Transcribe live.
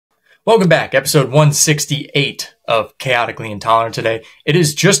Welcome back, episode 168 of Chaotically Intolerant today. It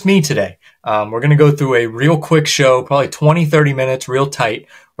is just me today. We're going to go through a real quick show, probably 20, 30 minutes, real tight.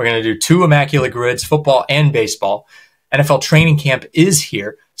 We're going to do 2 Immaculate Grids, football and baseball. NFL training camp is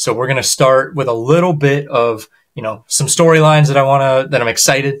here, so we're going to start with a little bit of, some storylines that I'm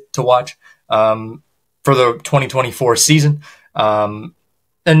excited to watch for the 2024 season.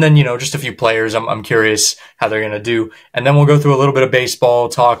 And then, just a few players I'm curious how they're going to do. And then we'll go through a little bit of baseball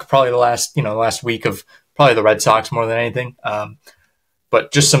talk, probably the last week of probably the Red Sox more than anything.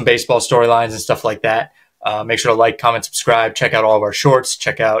 But just some baseball storylines and stuff like that. Make sure to like, comment, subscribe, check out all of our shorts,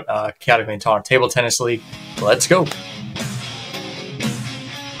 check out Chaotically Intolerant Table Tennis League. Let's go.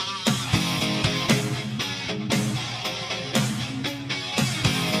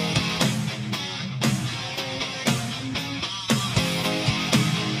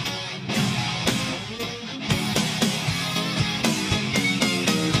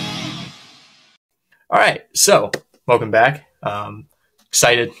 All right, so welcome back.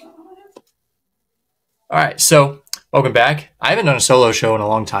 Excited. All right, so welcome back. I haven't done a solo show in a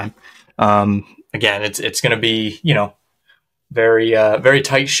long time. Again, it's going to be very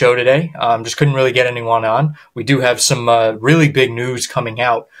tight show today. Just couldn't really get anyone on. We do have some really big news coming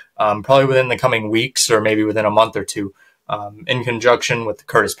out, probably within the coming weeks or maybe within a month or two, in conjunction with the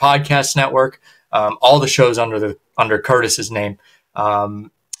Curtis Podcast Network. All the shows under Curtis's name.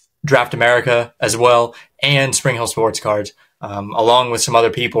 Draft America as well, and Spring Hill Sports Cards, along with some other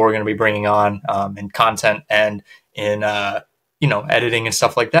people we're going to be bringing on in content and in editing and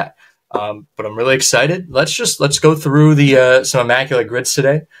stuff like that. But I'm really excited. Let's go through the some Immaculate Grids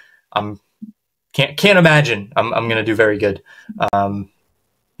today. Can't imagine I'm going to do very good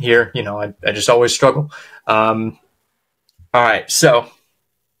here. I just always struggle. All right, so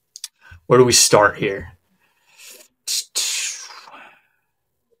where do we start here?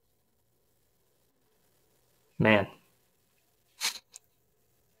 Man,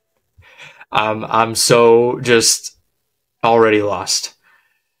 I'm so just already lost.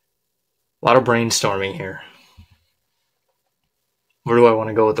 A lot of brainstorming here. Where do I want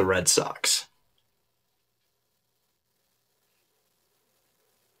to go with the Red Sox?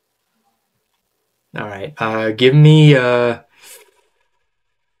 All right, give me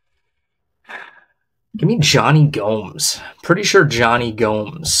Johnny Gomes. Pretty sure Johnny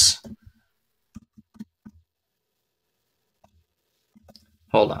Gomes.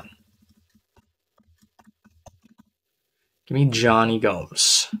 Hold on. Give me Johnny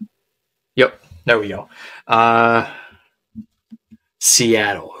Gomes. Yep, there we go.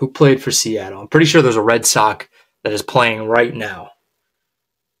 Seattle. Who played for Seattle? I'm pretty sure there's a Red Sox that is playing right now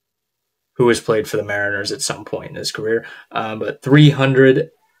who has played for the Mariners at some point in his career. But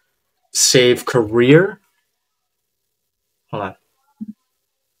 300 save career. Hold on.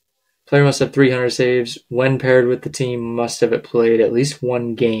 Player must have 300 saves. When paired with the team, must have played at least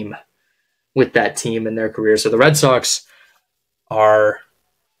one game with that team in their career. So the Red Sox are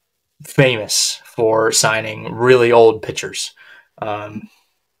famous for signing really old pitchers. But I'm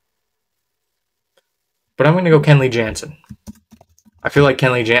going to go Kenley Jansen. I feel like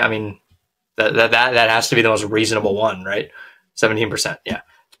Kenley Jansen, that has to be the most reasonable one, right? 17%. Yeah.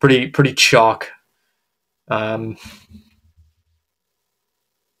 It's pretty chalk.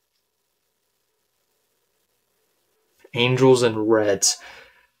 Angels and Reds.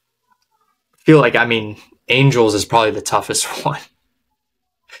 I feel like, Angels is probably the toughest one.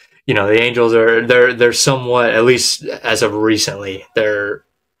 The Angels they're somewhat, at least as of recently, they're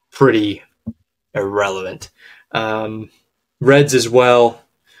pretty irrelevant. Reds as well,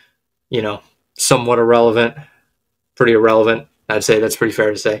 somewhat irrelevant, pretty irrelevant. I'd say that's pretty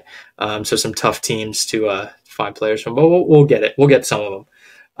fair to say. So some tough teams to find players from, but we'll get it. We'll get some of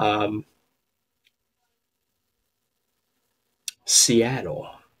them. Seattle.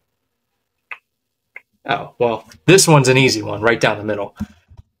 Oh, well, this one's an easy one, right down the middle.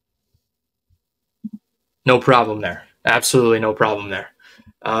 No problem there. Absolutely no problem there.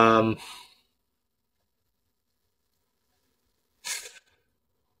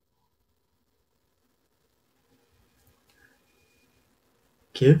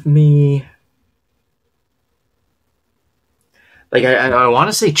 Give me... I want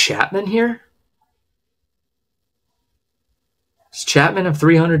to say Chapman here. Does Chapman have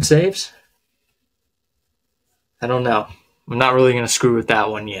 300 saves? I don't know. I'm not really going to screw with that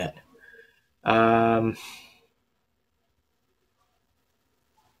one yet.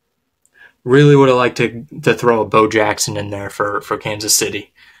 Really would have liked to throw a Bo Jackson in there for Kansas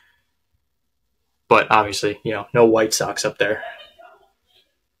City. But obviously, no White Sox up there.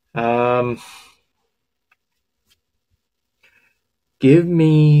 Give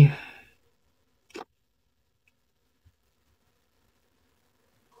me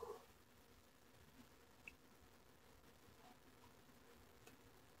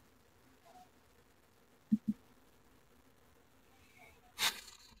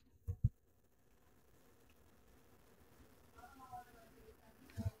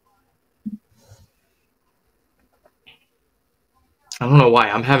don't know why.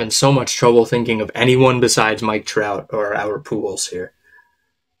 I'm having so much trouble thinking of anyone besides Mike Trout or Albert Pujols here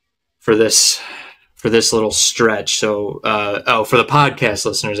for this little stretch. So, for the podcast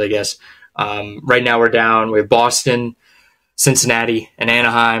listeners, I guess, right now we're down. We have Boston, Cincinnati, and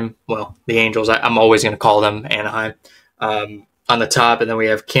Anaheim. Well, the Angels. I'm always going to call them Anaheim on the top, and then we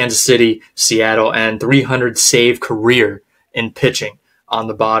have Kansas City, Seattle, and 300 save career in pitching on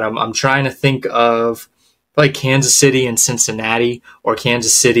the bottom. I'm trying to think of like Kansas City and Cincinnati, or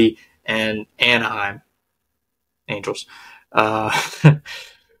Kansas City and Anaheim Angels. And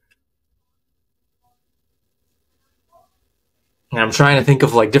I'm trying to think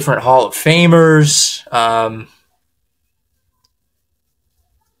of like different Hall of Famers. I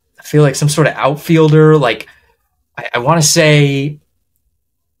feel like some sort of outfielder. Like I want to say,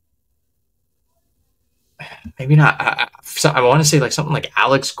 maybe not. I want to say like something like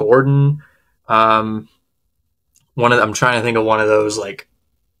Alex Gordon. I'm trying to think of one of those like,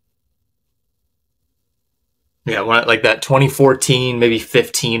 yeah, like that 2014, maybe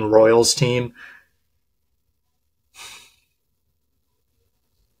 15 Royals team.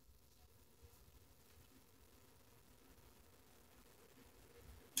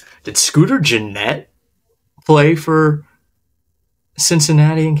 Did Scooter Gennett play for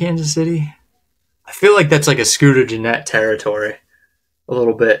Cincinnati and Kansas City? I feel like that's like a Scooter Gennett territory, a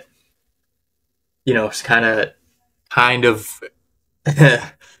little bit. You know, it's kind of.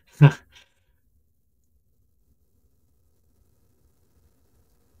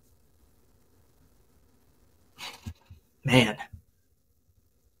 Man,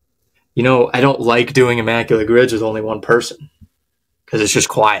 you know, I don't like doing Immaculate Grids with only one person because it's just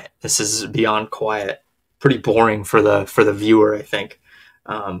quiet. This is beyond quiet. Pretty boring for the viewer, I think.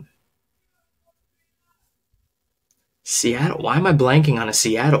 Seattle. Why am I blanking on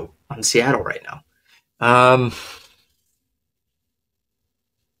Seattle right now? I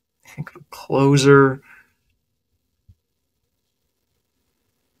think of a closer.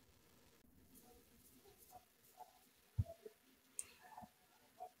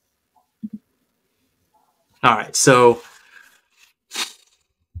 All right, so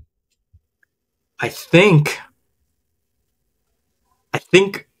I think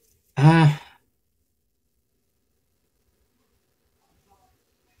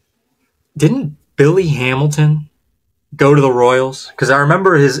didn't Billy Hamilton go to the Royals? Because I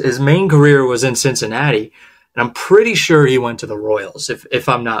remember his main career was in Cincinnati, and I'm pretty sure he went to the Royals, if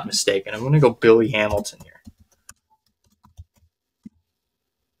I'm not mistaken. I'm going to go Billy Hamilton here.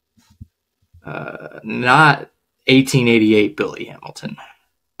 Not 1888 Billy Hamilton.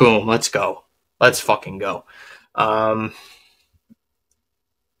 Boom, let's go. Let's fucking go. The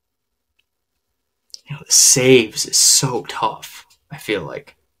saves is so tough, I feel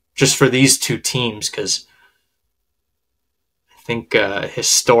like, just for these two teams, because I think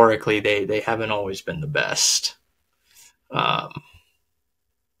historically they haven't always been the best.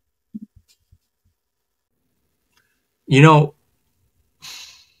 You know,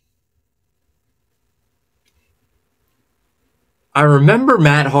 I remember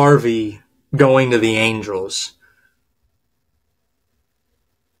Matt Harvey going to the Angels.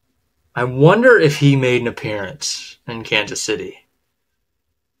 I wonder if he made an appearance in Kansas City.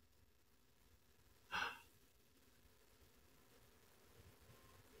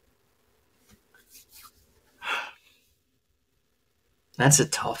 That's a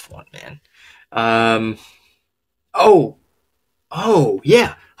tough one, man. Oh,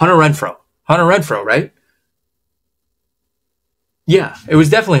 yeah. Hunter Renfroe, right? Yeah, it was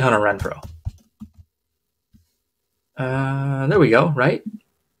definitely Hunter Renfroe. There we go, right?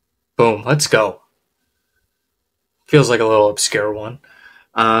 Boom, let's go. Feels like a little obscure one.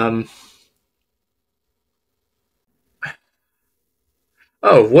 What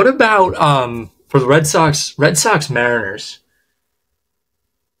about for the Red Sox Mariners?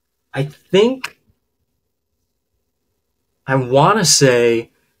 I think I want to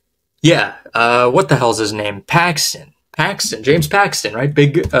say, yeah. What the hell's his name? James Paxton, right?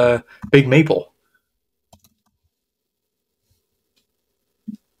 Big Maple.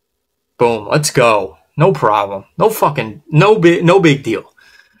 Boom, let's go. No problem. No big deal.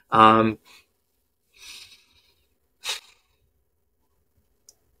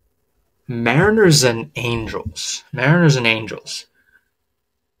 Mariners and Angels.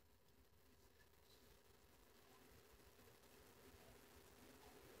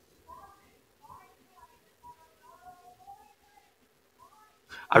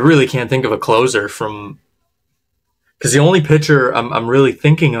 I really can't think of a closer because the only pitcher I'm really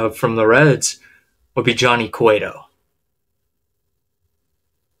thinking of from the Reds would be Johnny Cueto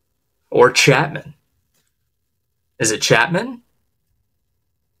or Chapman. Is it Chapman?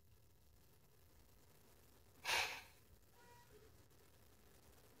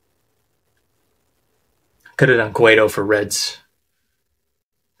 Could have done Cueto for Reds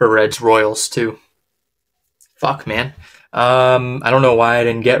Royals too. Fuck, man. I don't know why I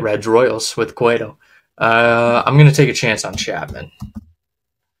didn't get Reds Royals with Cueto. I'm gonna take a chance on Chapman.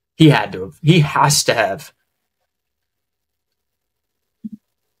 He had to have. He has to have.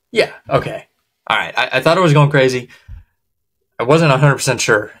 Yeah. Okay. All right. I thought it was going crazy. I wasn't 100%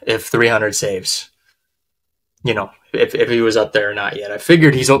 sure if 300 saves. You know, if he was up there or not yet. I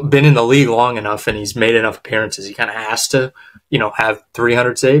figured he's been in the league long enough and he's made enough appearances. He kind of has to, have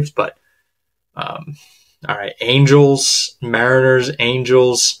 300 saves. But, all right. Angels, Mariners,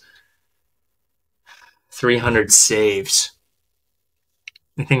 Angels, 300 saves.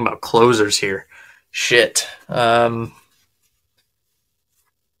 Anything about closers here? Shit.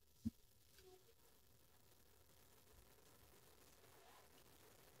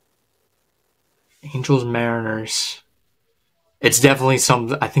 Angels, Mariners. It's definitely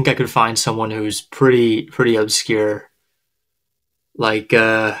some. I think I could find someone who's pretty obscure. Like,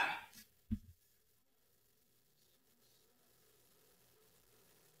 what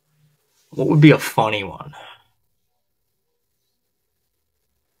would be a funny one?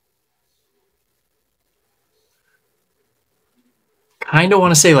 Kind of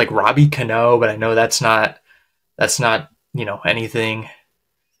want to say like Robbie Cano, but I know that's not anything.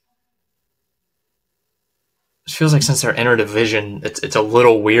 It feels like since they're interdivision, it's a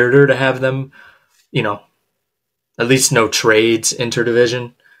little weirder to have them, at least no trades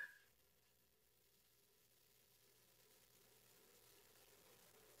interdivision.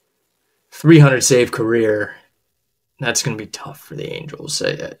 .300 save career. That's going to be tough for the Angels.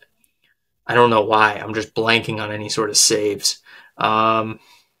 I don't know why. I'm just blanking on any sort of saves. What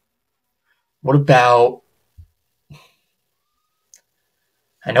about?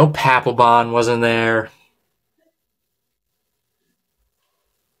 I know Papelbon wasn't there.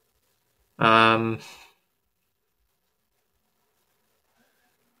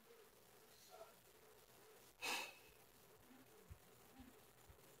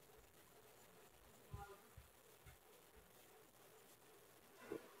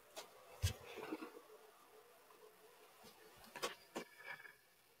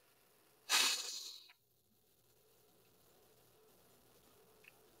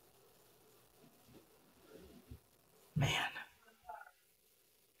 Man.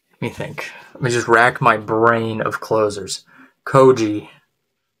 Let me think. Let me just rack my brain of closers. Koji.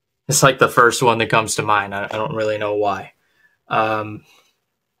 It's like the first one that comes to mind. I don't really know why. And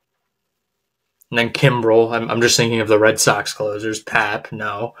then Kimbrel. I'm just thinking of the Red Sox closers. Pap,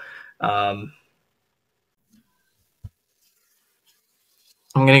 no. I'm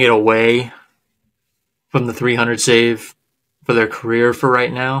going to get away from the 300 save for their career for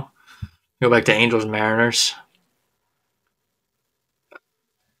right now. Go back to Angels, Mariners.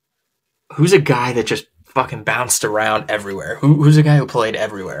 Who's a guy that just fucking bounced around everywhere? Who's a guy who played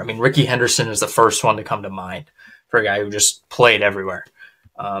everywhere? I mean, Ricky Henderson is the first one to come to mind for a guy who just played everywhere.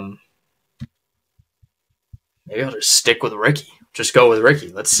 Maybe I'll just stick with Ricky. Just go with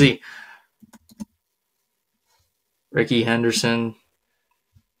Ricky. Let's see. Ricky Henderson.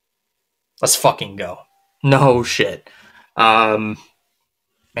 Let's fucking go. No shit. Man,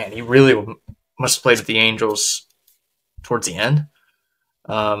 he really must have played with the Angels towards the end.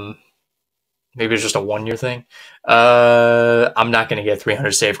 Maybe it's just a 1-year thing. I'm not going to get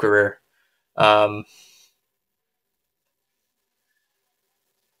 300 save career. I'm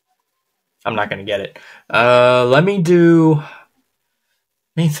not going to get it. Let me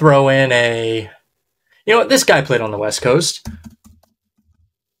throw in a. You know what? This guy played on the West Coast.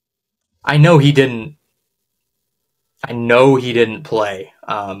 I know he didn't play. I know he didn't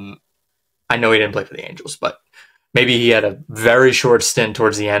play for the Angels, but maybe he had a very short stint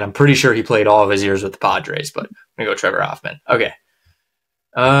towards the end. I'm pretty sure he played all of his years with the Padres, but I'm going to go Trevor Hoffman. Okay.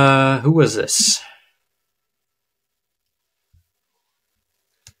 Who was this?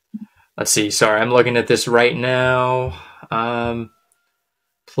 Let's see. Sorry, I'm looking at this right now.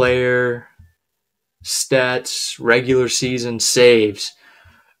 Player, stats, regular season, saves.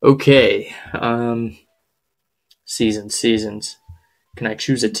 Okay. Seasons. Can I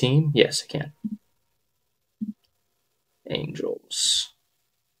choose a team? Yes, I can. Angels.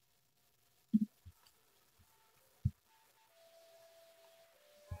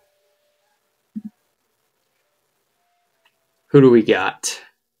 Who do we got?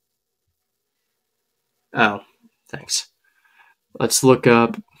 Oh, thanks. Let's look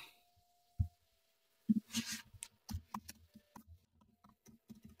up.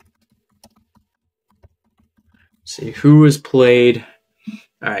 See who has played.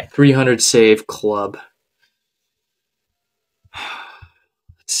 All right, 300 save club.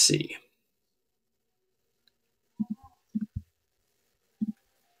 Let's see.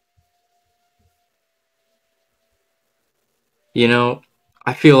 You know,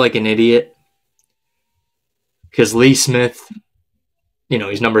 I feel like an idiot because Lee Smith,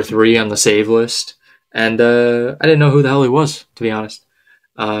 he's number 3 on the save list. And I didn't know who the hell he was, to be honest.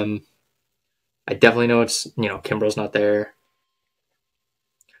 I definitely know it's, Kimbrel's not there.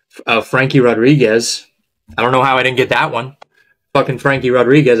 Frankie Rodriguez. I don't know how I didn't get that one. Fucking Frankie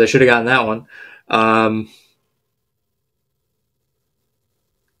Rodriguez. I should have gotten that one.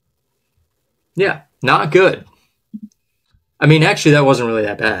 Yeah, not good. I mean, actually, that wasn't really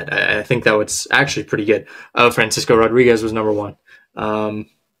that bad. I think that was actually pretty good. Francisco Rodriguez was number 1.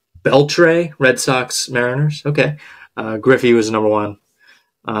 Beltre, Red Sox, Mariners. Okay. Griffey was number 1.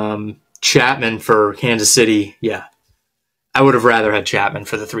 Chapman for Kansas City. Yeah. I would have rather had Chapman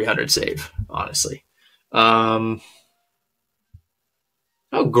for the 300 save, honestly.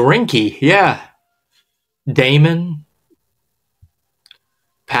 Greinke. Yeah. Damon.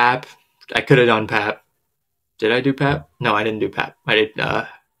 Pap. I could have done Pap. Did I do Pap? No, I didn't do Pap. I did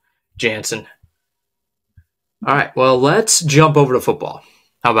Jansen. All right. Well, let's jump over to football.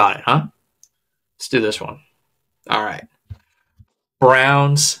 How about it, huh? Let's do this one. All right.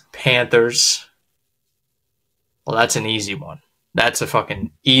 Browns, Panthers. Well, that's an easy one. That's a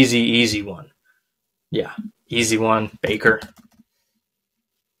fucking easy one. Yeah, easy one. Baker.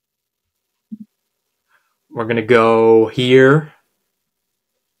 We're going to go here.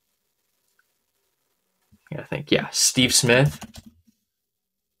 I think, yeah, Steve Smith.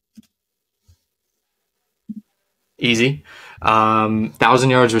 Easy. 1,000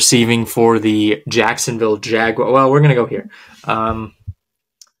 yards receiving for the Jacksonville Jaguars. Well, we're going to go here.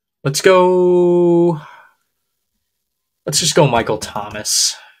 Let's just go Michael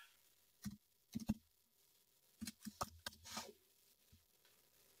Thomas.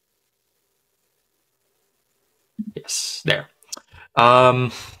 Yes, there.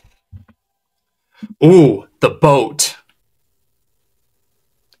 Ooh, the boat.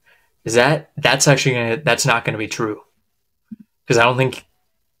 That's not gonna be true. Because I don't think.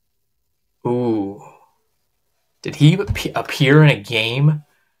 Ooh. Did he appear in a game?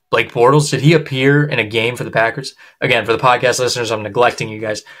 Blake Bortles, did he appear in a game for the Packers? Again, for the podcast listeners, I'm neglecting you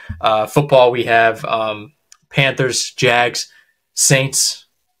guys. Football, we have Panthers, Jags, Saints,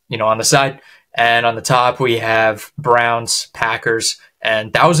 on the side. And on the top, we have Browns, Packers,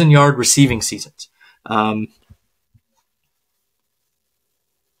 and 1,000-yard receiving seasons.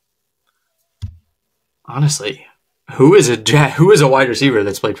 Honestly, who is a wide receiver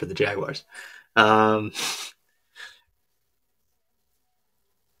that's played for the Jaguars? I'm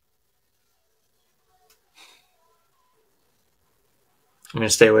going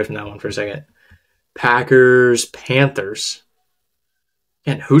to stay away from that one for a second. Packers, Panthers.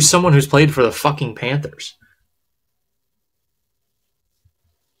 And who's someone who's played for the fucking Panthers?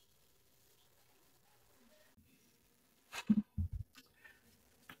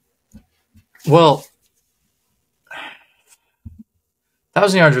 Well,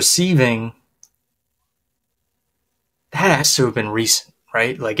 1,000 yards receiving, that has to have been recent,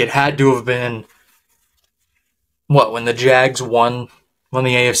 right? Like, it had to have been, when the Jags won the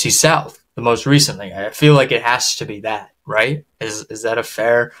AFC South the most recently. I feel like it has to be that, right? Is that a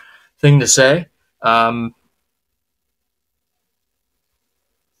fair thing to say? Who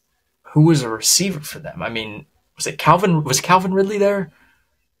was a receiver for them? I mean, was Calvin Ridley there?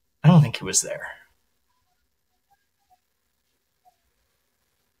 I don't think he was there.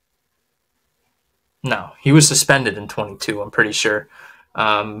 No, he was suspended in 22, I'm pretty sure.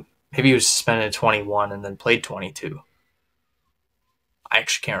 Maybe he was suspended in 21 and then played 22. I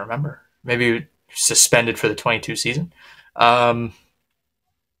actually can't remember. Maybe he was suspended for the 22 season. Because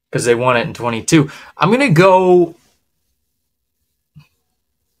they won it in 22. I'm going to go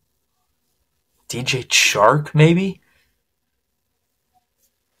DJ Chark, maybe?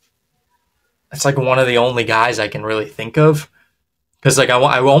 That's like one of the only guys I can really think of. Because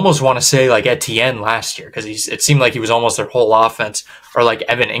I almost want to say like Etienne last year, because it seemed like he was almost their whole offense, or like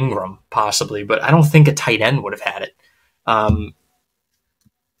Evan Ingram possibly, but I don't think a tight end would have had it.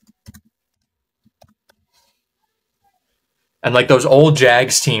 And like those old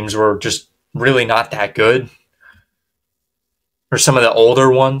Jags teams were just really not that good. Or some of the older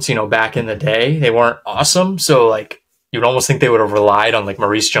ones, back in the day, they weren't awesome. So like you'd almost think they would have relied on like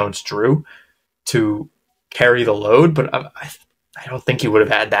Maurice Jones-Drew to carry the load, but I don't think he would have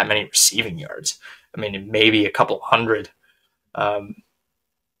had that many receiving yards. I mean, maybe a couple hundred. All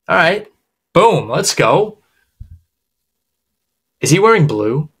right. Boom. Let's go. Is he wearing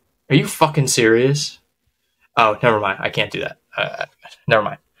blue? Are you fucking serious? Oh, never mind. I can't do that. Never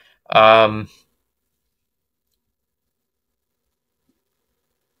mind.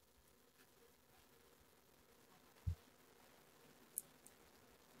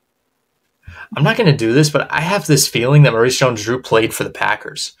 I'm not going to do this, but I have this feeling that Maurice Jones-Drew played for the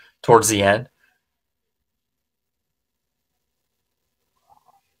Packers towards the end.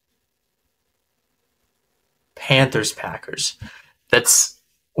 Panthers-Packers.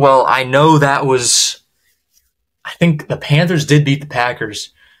 Well, I know that was, I think the Panthers did beat the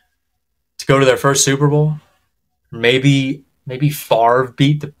Packers to go to their first Super Bowl. Maybe Favre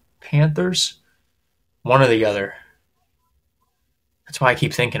beat the Panthers. One or the other. That's why I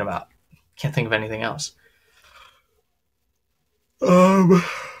keep thinking about. Can't think of anything else.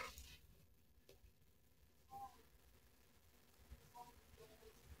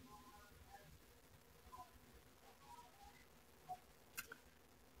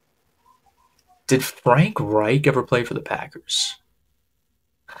 Did Frank Reich ever play for the Packers?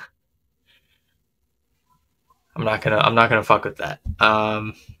 I'm not gonna fuck with that.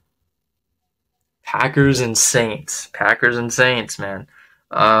 Packers and Saints. Packers and Saints, man.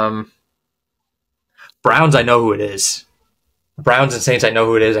 Browns, I know who it is. Browns and Saints, I know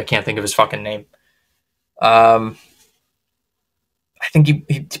who it is. I can't think of his fucking name. I think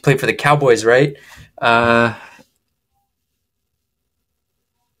he played for the Cowboys, right?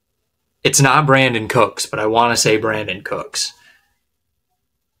 It's not Brandon Cooks, but I want to say Brandon Cooks.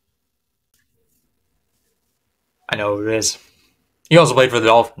 I know who it is. He also played for the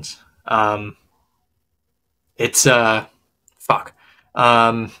Dolphins. It's fuck.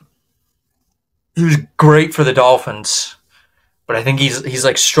 He was great for the Dolphins, but I think he's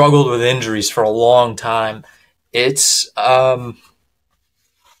like struggled with injuries for a long time. It's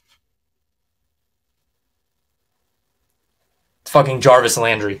fucking Jarvis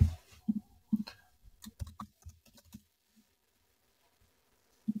Landry.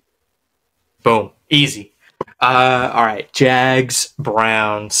 Boom. Easy. All right. Jags,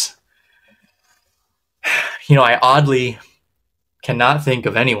 Browns. You know, I oddly cannot think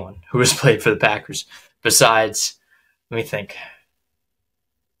of anyone who has played for the Packers besides, let me think.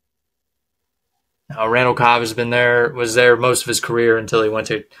 Randall Cobb was there most of his career until he went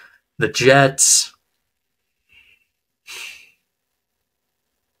to the Jets.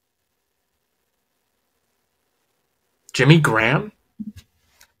 Jimmy Graham?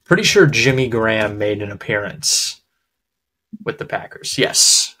 Pretty sure Jimmy Graham made an appearance with the Packers.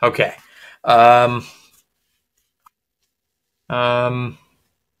 Yes. Okay.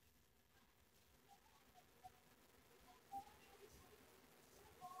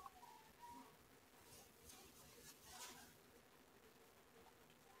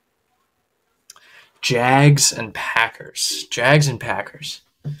 Jags and Packers. Jags and Packers.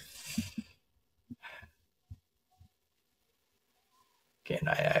 Again,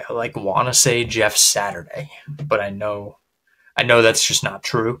 I like want to say Jeff Saturday, but I know that's just not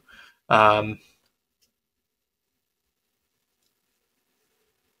true.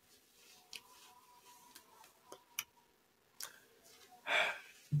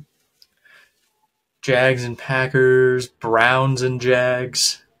 Jags and Packers, Browns and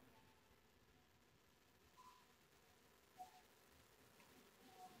Jags.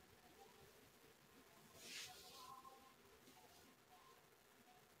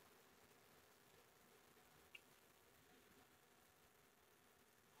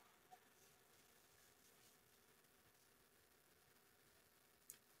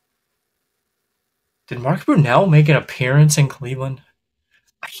 Did Mark Brunell make an appearance in Cleveland?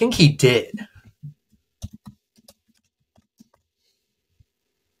 I think he did.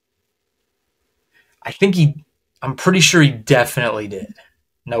 I'm pretty sure he definitely did.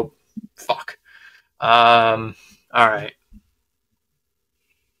 Nope. Fuck. All right.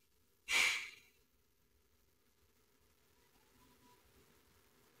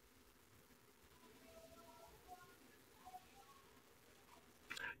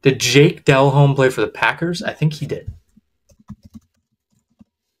 Did Jake Delhomme play for the Packers? I think he did.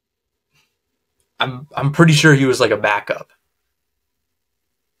 I'm pretty sure he was like a backup.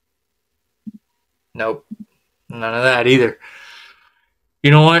 Nope. None of that either.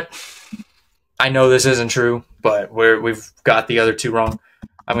 You know what? I know this isn't true, but we've got the other two wrong.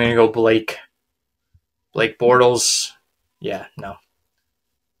 I'm going to go Blake. Blake Bortles. Yeah, no.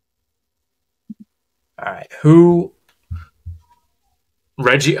 All right. Who?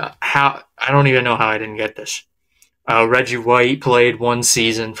 Reggie. How? I don't even know how I didn't get this. Reggie White played one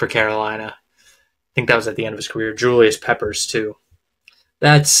season for Carolina. I think that was at the end of his career. Julius Peppers, too.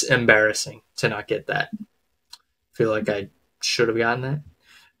 That's embarrassing to not get that. I feel like I should have gotten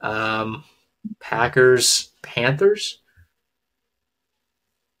that. Packers, Panthers.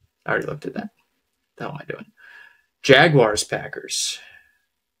 I already looked at that. What am I doing? Jaguars, Packers.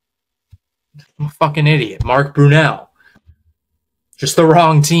 I'm a fucking idiot. Mark Brunell. just the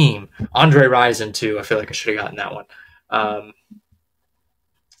wrong team. Andre Rison, too. I feel like I should have gotten that one.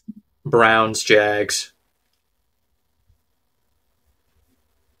 Browns, Jags.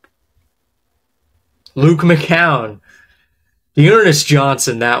 Luke McCown. Dearness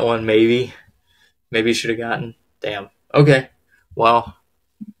Johnson, that one, maybe. Maybe should have gotten. Damn. Okay. Well,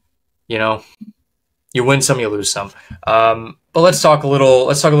 you win some, you lose some. But let's talk a little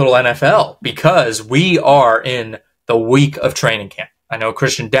NFL, because we are in the week of training camp. I know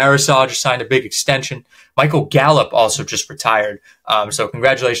Christian Darrisaw just signed a big extension. Michael Gallup also just retired. So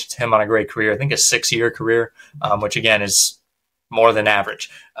congratulations to him on a great career. I think a 6-year career, which again is more than average.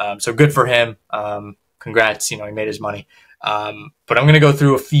 So good for him. Congrats. He made his money. But I'm going to go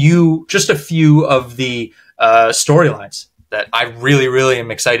through just a few of the storylines that I really, really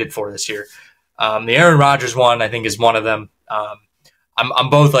am excited for this year. The Aaron Rodgers one, I think, is one of them. I'm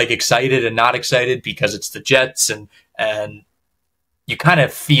both like excited and not excited, because it's the Jets, and you kind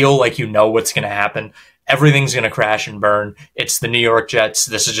of feel like what's going to happen. Everything's going to crash and burn. It's the New York Jets.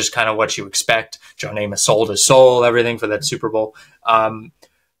 This is just kind of what you expect. Joe Namath sold his soul, everything for that Super Bowl.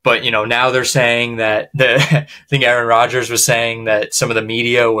 But, now they're saying that I think Aaron Rodgers was saying that some of the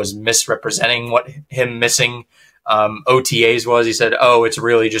media was misrepresenting what him missing OTAs was. He said, it's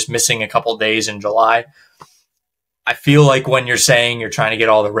really just missing a couple days in July. I feel like when you're saying you're trying to get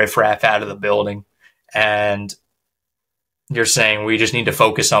all the riffraff out of the building, and you're saying we just need to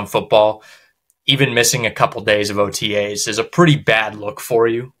focus on football, even missing a couple days of OTAs is a pretty bad look for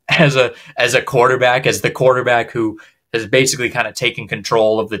you as a quarterback, as the quarterback who has basically kind of taken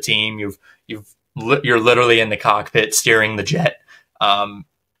control of the team. You're literally in the cockpit steering the jet. And,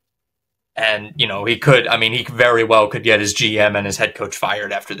 he very well could get his GM and his head coach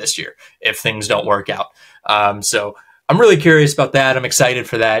fired after this year if things don't work out. So I'm really curious about that. I'm excited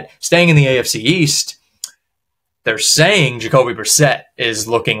for that. Staying in the AFC East, they're saying Jacoby Brissett is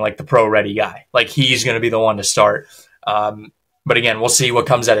looking like the pro-ready guy. Like, he's going to be the one to start. But again, we'll see what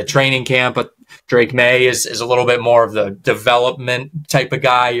comes out of training camp. But Drake May is a little bit more of the development type of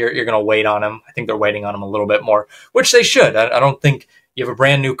guy. You're going to wait on him. I think they're waiting on him a little bit more, which they should. I don't think you have a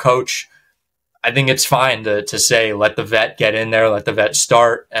brand new coach. I think it's fine to say, let the vet get in there, let the vet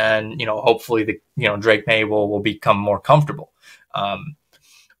start, and hopefully Drake May will become more comfortable.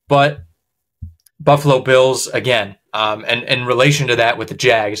 But Buffalo Bills again, and in relation to that with the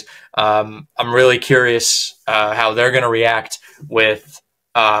Jags, I'm really curious how they're going to react with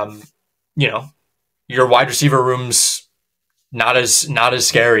your wide receiver room's not as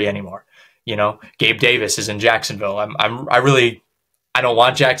scary anymore. Gabe Davis is in Jacksonville. I don't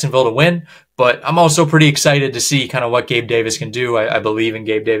want Jacksonville to win, but I'm also pretty excited to see kind of what Gabe Davis can do. I believe in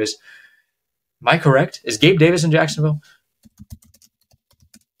Gabe Davis. Am I correct? Is Gabe Davis in Jacksonville?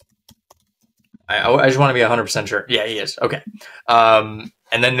 I just want to be 100% sure. Yeah, he is. Okay. And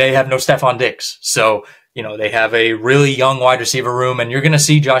then they have no Stephon Diggs. So, they have a really young wide receiver room, and you're going to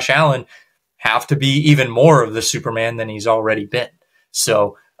see Josh Allen have to be even more of the Superman than he's already been.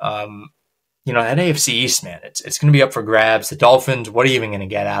 So, that AFC East, man, it's going to be up for grabs. The Dolphins, what are you even going to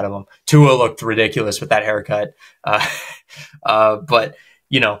get out of them? Tua looked ridiculous with that haircut. But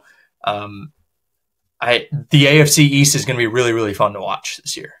the AFC East is going to be really, really fun to watch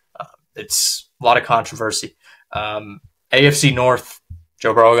this year. It's a lot of controversy. AFC North,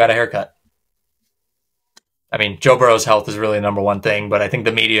 Joe Burrow got a haircut. Joe Burrow's health is really the number one thing, but I think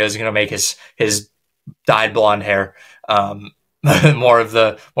the media is going to make his dyed blonde hair more of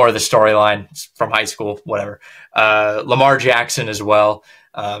the storyline from high school, whatever. Lamar Jackson as well.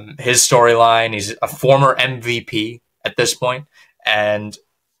 His storyline, he's a former MVP at this point, and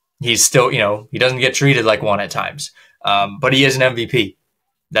he's still, he doesn't get treated like one at times. But he is an MVP.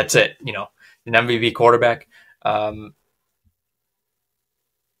 That's it. An MVP quarterback.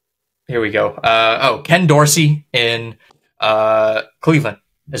 Here we go. Ken Dorsey in Cleveland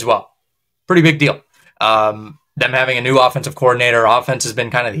as well. Pretty big deal. Them having a new offensive coordinator. Offense has been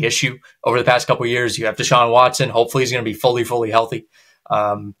kind of the issue over the past couple of years. You have Deshaun Watson. Hopefully he's going to be fully healthy.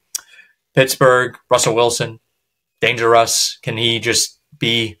 Pittsburgh, Russell Wilson, Danger Russ. Can he just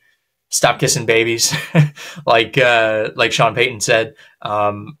stop kissing babies like Sean Payton said?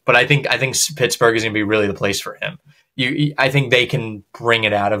 But I think Pittsburgh is going to be really the place for him. I think they can bring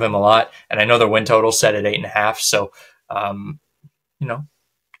it out of him a lot. And I know their win total set at 8.5. So,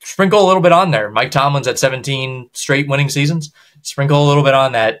 sprinkle a little bit on there. Mike Tomlin's at 17 straight winning seasons. Sprinkle a little bit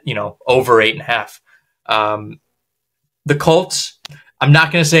on that, over 8.5. The Colts, I'm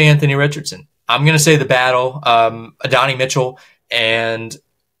not going to say Anthony Richardson. I'm going to say the battle, Adonai Mitchell and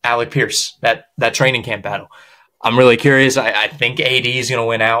Alec Pierce, that training camp battle. I'm really curious. I think AD is going to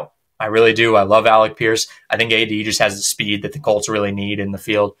win out. I really do. I love Alec Pierce. I think AD just has the speed that the Colts really need in the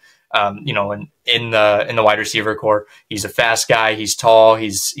field. In the wide receiver core, he's a fast guy. He's tall.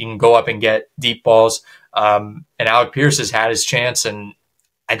 He can go up and get deep balls. And Alec Pierce has had his chance, and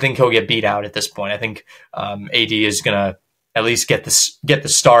I think he'll get beat out at this point. I think AD is gonna at least get the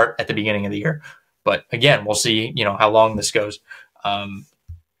start at the beginning of the year. But again, we'll see. How long this goes.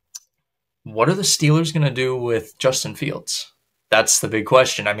 What are the Steelers gonna do with Justin Fields? That's the big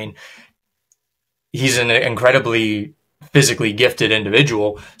question. I mean, he's an incredibly physically gifted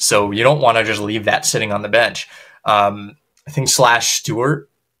individual, so you don't want to just leave that sitting on the bench. I think Slash Stewart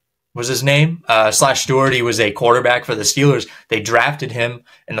was his name. Slash Stewart, he was a quarterback for the Steelers. They drafted him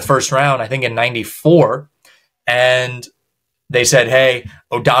in the first round, I think in 94, and they said, hey,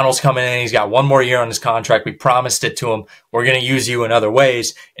 O'Donnell's coming in. He's got one more year on his contract. We promised it to him. We're going to use you in other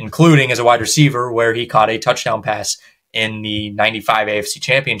ways, including as a wide receiver, where he caught a touchdown pass in the 95 AFC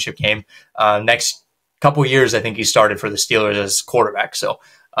Championship game. Next couple years, I think he started for the Steelers as quarterback. So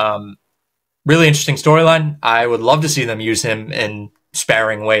really interesting storyline. I would love to see them use him in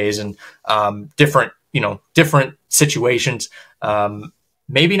sparing ways and different situations.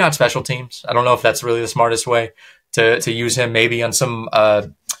 Maybe not special teams. I don't know if that's really the smartest way to use him. Maybe on some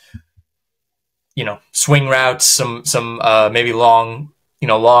swing routes, some maybe long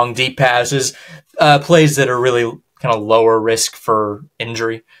deep passes, plays that are really kind of lower risk for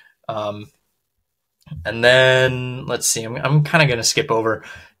injury. And then let's see, I'm kind of going to skip over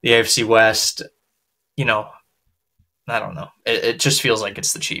the AFC West. I don't know. It just feels like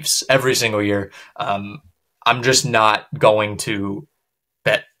it's the Chiefs every single year. I'm just not going to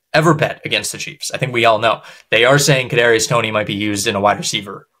ever bet against the Chiefs. I think we all know. They are saying Kadarius Toney might be used in a wide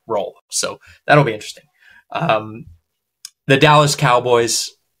receiver role, so that'll be interesting. The Dallas Cowboys,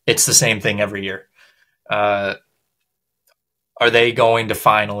 it's the same thing every year. Are they going to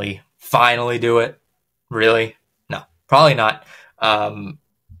finally do it? Really? No, probably not.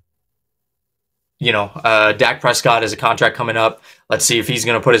 Dak Prescott has a contract coming up. Let's see if he's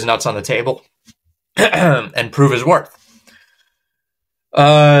going to put his nuts on the table and prove his worth.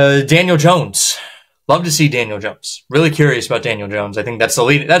 Daniel Jones. Love to see Daniel Jones. Really curious about Daniel Jones. I think that's the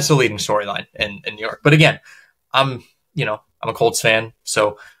leading storyline in New York. But again, I'm a Colts fan, so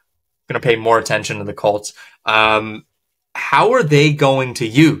I'm going to pay more attention to the Colts. How are the Eagles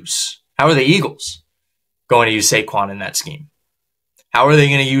going to use Saquon in that scheme? How are they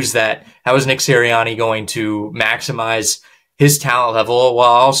going to use that? How is Nick Sirianni going to maximize his talent level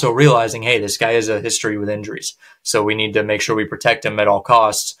while also realizing, hey, this guy has a history with injuries, so we need to make sure we protect him at all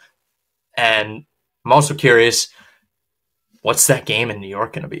costs? And I'm also curious, what's that game in New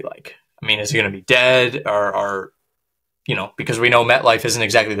York going to be like? I mean, is it going to be dead or because we know MetLife isn't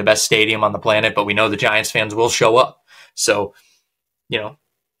exactly the best stadium on the planet, but we know the Giants fans will show up. So,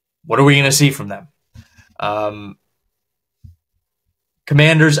 what are we going to see from them?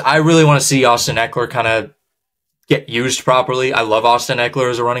 Commanders, I really want to see Austin Eckler kind of get used properly. I love Austin Eckler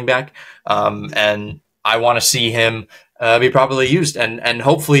as a running back, and I want to see him be properly used. And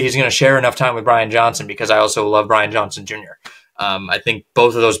hopefully he's going to share enough time with Brian Johnson, because I also love Brian Johnson Jr. I think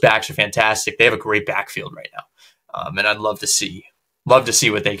both of those backs are fantastic. They have a great backfield right now, and I'd love to see what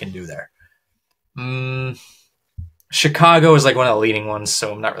they can do there. Chicago is like one of the leading ones, so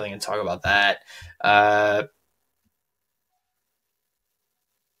I'm not really going to talk about that.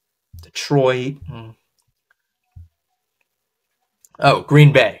 Detroit. Oh,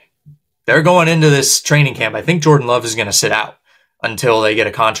 Green Bay. They're going into this training camp. I think Jordan Love is going to sit out until they get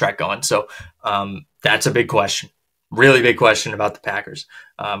a contract going. So that's a big question. Really big question about the Packers.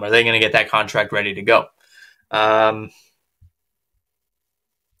 Are they going to get that contract ready to go? The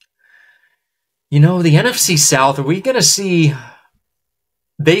NFC South, are we going to see...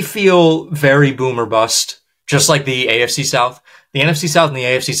 They feel very boom or bust, just like the AFC South. The NFC South and the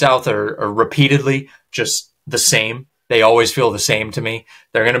AFC South are repeatedly just the same. They always feel the same to me.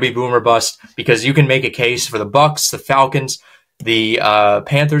 They're going to be boom or bust, because you can make a case for the Bucs, the Falcons, the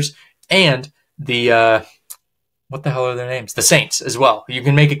Panthers, and the what the hell are their names? The Saints as well. You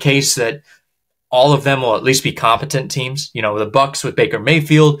can make a case that all of them will at least be competent teams. The Bucs with Baker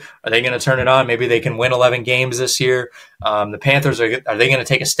Mayfield, are they going to turn it on? Maybe they can win 11 games this year. The Panthers, are they going to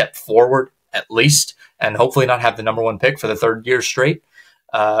take a step forward at least, and hopefully not have the number one pick for the third year straight?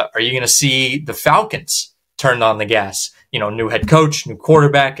 Are you going to see the Falcons turn on the gas? New head coach, new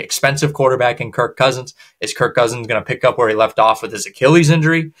quarterback, expensive quarterback in Kirk Cousins. Is Kirk Cousins going to pick up where he left off with his Achilles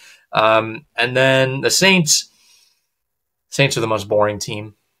injury? And then the Saints. Saints are the most boring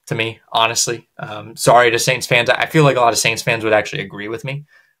team to me, honestly. Sorry to Saints fans. I feel like a lot of Saints fans would actually agree with me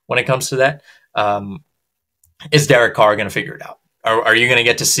when it comes to that. Is Derek Carr going to figure it out? Are you going to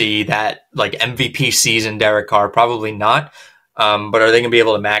get to see that like MVP season Derek Carr? Probably not. But are they going to be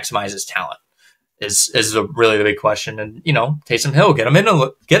able to maximize his talent? Is really the big question. And Taysom Hill, get him in.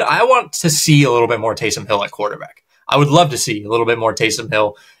 I want to see a little bit more Taysom Hill at quarterback. I would love to see a little bit more Taysom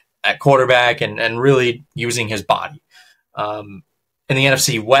Hill at quarterback and really using his body. In the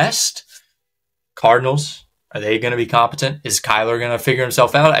NFC West, Cardinals, are they going to be competent? Is Kyler going to figure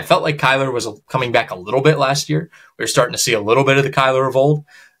himself out? I felt like Kyler was coming back a little bit last year. We were starting to see a little bit of the Kyler of old.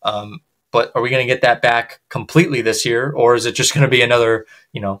 But are we going to get that back completely this year? Or is it just going to be another,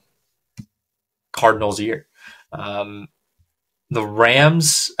 Cardinals year? The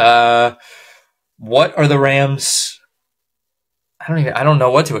Rams, what are the Rams? I don't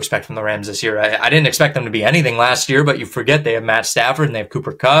know what to expect from the Rams this year. I didn't expect them to be anything last year, but you forget they have Matt Stafford and they have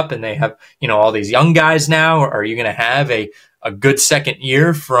Cooper Kupp and they have, all these young guys now. Are you going to have a good second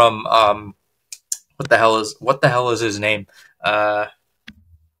year from, what the hell is his name? I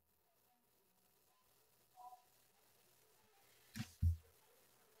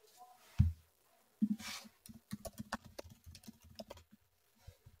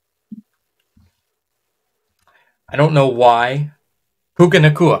don't know why. Puka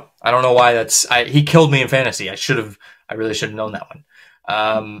Nakua. I don't know why he killed me in fantasy. I really should have known that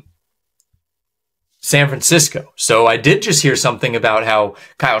one. San Francisco. So I did just hear something about how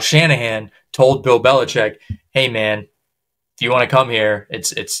Kyle Shanahan told Bill Belichick, hey man, if you want to come here,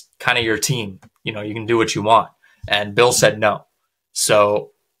 it's kind of your team. You can do what you want. And Bill said no.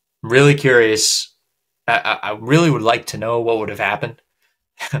 So really curious. I really would like to know what would have happened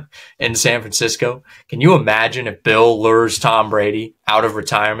in San Francisco. Can you imagine if Bill lures Tom Brady out of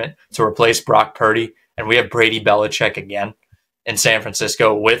retirement to replace Brock Purdy and we have Brady Belichick again in San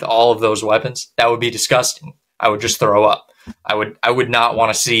Francisco with all of those weapons? That would be disgusting. I would just throw up. I would not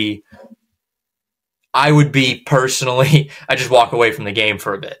want to see. I would be personally, I just walk away from the game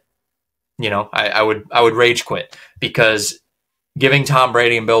for a bit. I would rage quit because giving Tom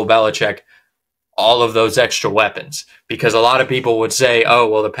Brady and Bill Belichick all of those extra weapons, because a lot of people would say, oh,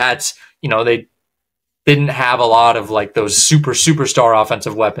 well, the Pats, they didn't have a lot of like those superstar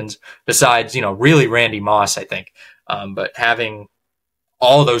offensive weapons besides, really Randy Moss, I think. But having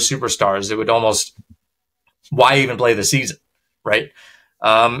all those superstars, it would almost, why even play the season, right?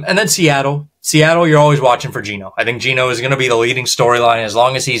 And then Seattle, you're always watching for Geno. I think Geno is going to be the leading storyline as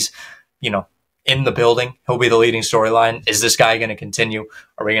long as he's, in the building. He'll be the leading storyline. Is this guy going to continue?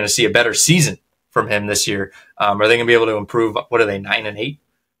 Are we going to see a better season from him this year? Are they going to be able to improve? What are they, 9-8?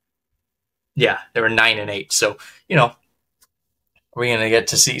 Yeah, they were 9-8. So, are we going to get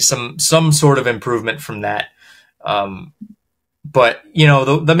to see some sort of improvement from that? But,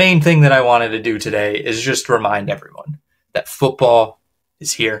 the main thing that I wanted to do today is just remind everyone that football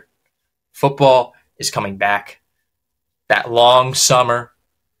is here. Football is coming back. That long summer,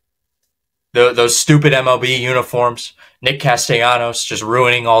 those stupid MLB uniforms, Nick Castellanos just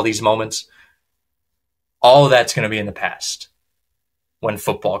ruining all these moments. All of that's going to be in the past when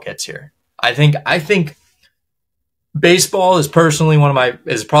football gets here. I think baseball is personally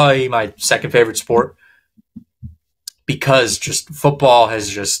is probably my second favorite sport because just football has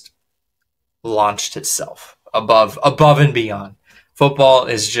just launched itself above and beyond. Football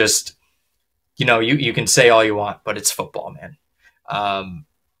is just, you can say all you want, but it's football, man.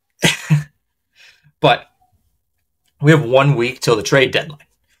 But we have 1 week till the trade deadline.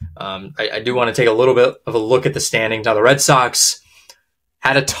 I do want to take a little bit of a look at the standings. Now, the Red Sox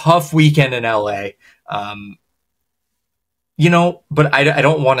had a tough weekend in LA. But I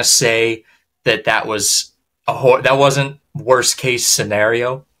don't want to say that was that wasn't worst case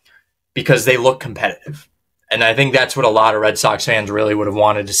scenario because they look competitive. And I think that's what a lot of Red Sox fans really would have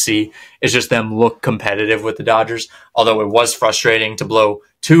wanted to see is just them look competitive with the Dodgers. Although it was frustrating to blow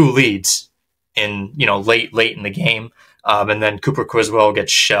 2 leads in, late in the game. And then Cooper Criswell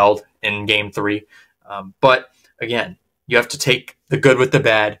gets shelled in game 3. But again, you have to take the good with the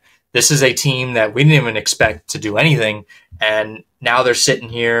bad. This is a team that we didn't even expect to do anything. And now they're sitting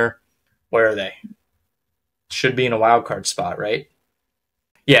here. Where are they? Should be in a wild card spot, right?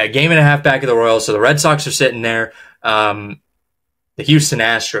 Yeah, a game and a half back of the Royals. So the Red Sox are sitting there. The Houston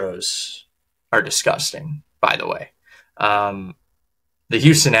Astros are disgusting, by the way. The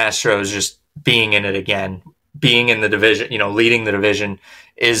Houston Astros just being in it again, being in the division, leading the division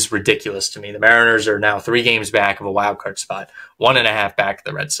is ridiculous to me. The Mariners are now 3 games back of a wild card spot, 1.5 back of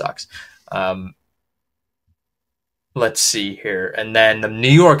the Red Sox. Let's see here. And then the New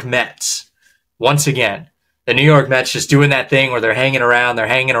York Mets, once again, the New York Mets just doing that thing where they're hanging around.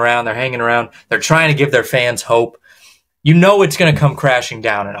 They're trying to give their fans hope. It's going to come crashing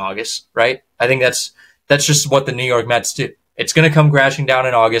down in August, right? I think that's just what the New York Mets do. It's going to come crashing down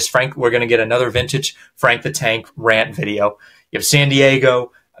in August. Frank, we're going to get another vintage Frank the Tank rant video. You have San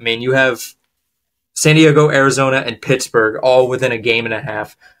Diego. I mean, you have San Diego, Arizona, and Pittsburgh all within a game and a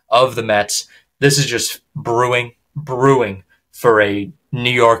half of the Mets. This is just brewing for a New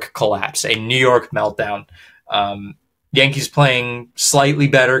York collapse, a New York meltdown. Yankees playing slightly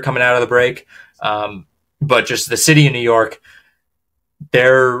better coming out of the break, but just the city of New York,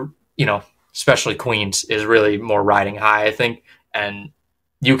 they're, especially Queens, is really more riding high, I think, and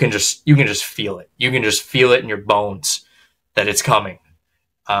you can just feel it. You can just feel it in your bones that it's coming.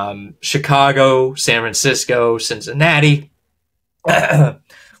 Chicago, San Francisco, Cincinnati,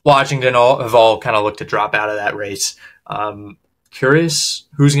 Washington have all kind of looked to drop out of that race. Curious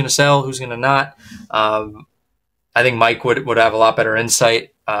who's going to sell, who's going to not. I think Mike would have a lot better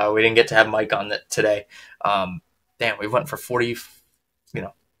insight. We didn't get to have Mike on today. Damn, we went for 40,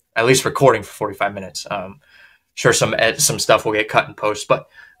 at least recording for 45 minutes. Sure, some stuff will get cut in post, but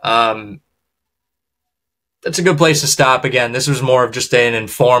that's a good place to stop. Again, this was more of just an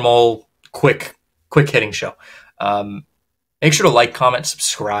informal, quick hitting show. Make sure to like, comment,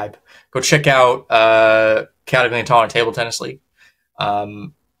 subscribe. Go check out Chaotically Intolerant Table Tennis League.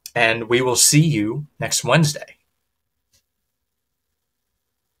 And we will see you next Wednesday.